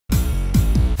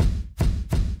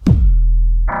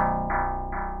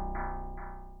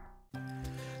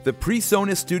The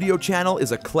PreSonus Studio Channel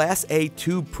is a Class A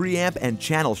tube preamp and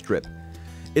channel strip.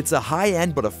 It's a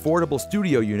high-end but affordable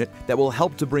studio unit that will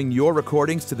help to bring your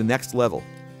recordings to the next level.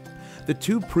 The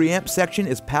tube preamp section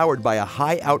is powered by a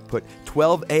high-output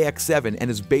 12AX7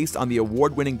 and is based on the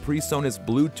award-winning PreSonus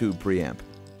Blue Tube preamp.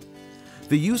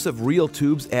 The use of real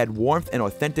tubes add warmth and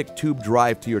authentic tube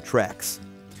drive to your tracks.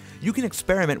 You can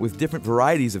experiment with different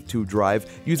varieties of tube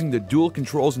drive using the dual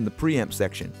controls in the preamp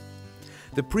section.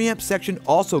 The preamp section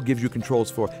also gives you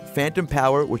controls for phantom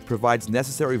power, which provides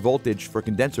necessary voltage for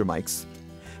condenser mics,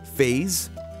 phase,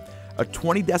 a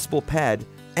 20 decibel pad,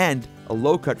 and a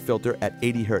low-cut filter at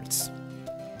 80 Hz.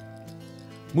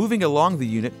 Moving along the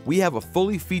unit, we have a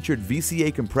fully featured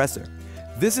VCA compressor.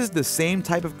 This is the same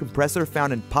type of compressor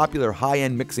found in popular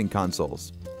high-end mixing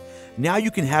consoles. Now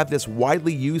you can have this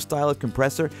widely used style of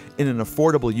compressor in an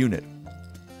affordable unit.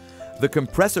 The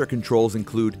compressor controls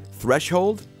include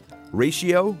threshold,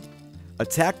 ratio,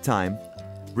 attack time,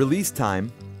 release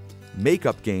time,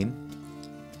 makeup gain,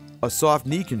 a soft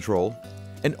knee control,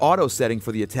 an auto setting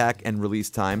for the attack and release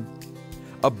time,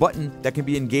 a button that can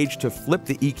be engaged to flip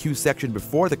the EQ section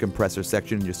before the compressor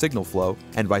section in your signal flow,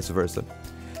 and vice versa,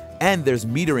 and there's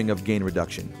metering of gain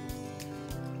reduction.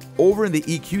 Over in the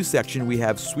EQ section, we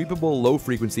have sweepable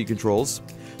low-frequency controls,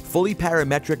 fully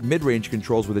parametric mid-range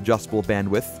controls with adjustable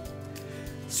bandwidth,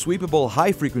 sweepable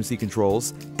high-frequency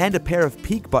controls, and a pair of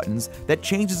peak buttons that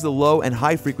changes the low and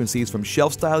high frequencies from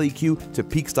shelf-style EQ to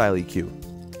peak-style EQ.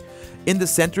 In the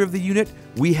center of the unit,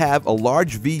 we have a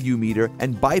large VU meter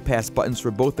and bypass buttons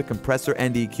for both the compressor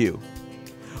and EQ.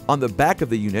 On the back of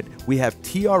the unit, we have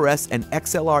TRS and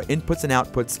XLR inputs and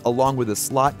outputs along with a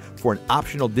slot for an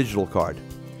optional digital card.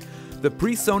 The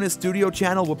PreSonus Studio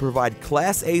Channel will provide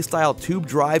Class A style tube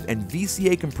drive and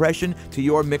VCA compression to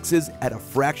your mixes at a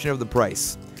fraction of the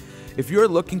price. If you're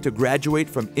looking to graduate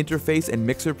from interface and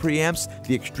mixer preamps,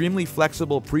 the extremely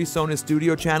flexible PreSonus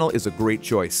Studio Channel is a great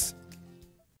choice.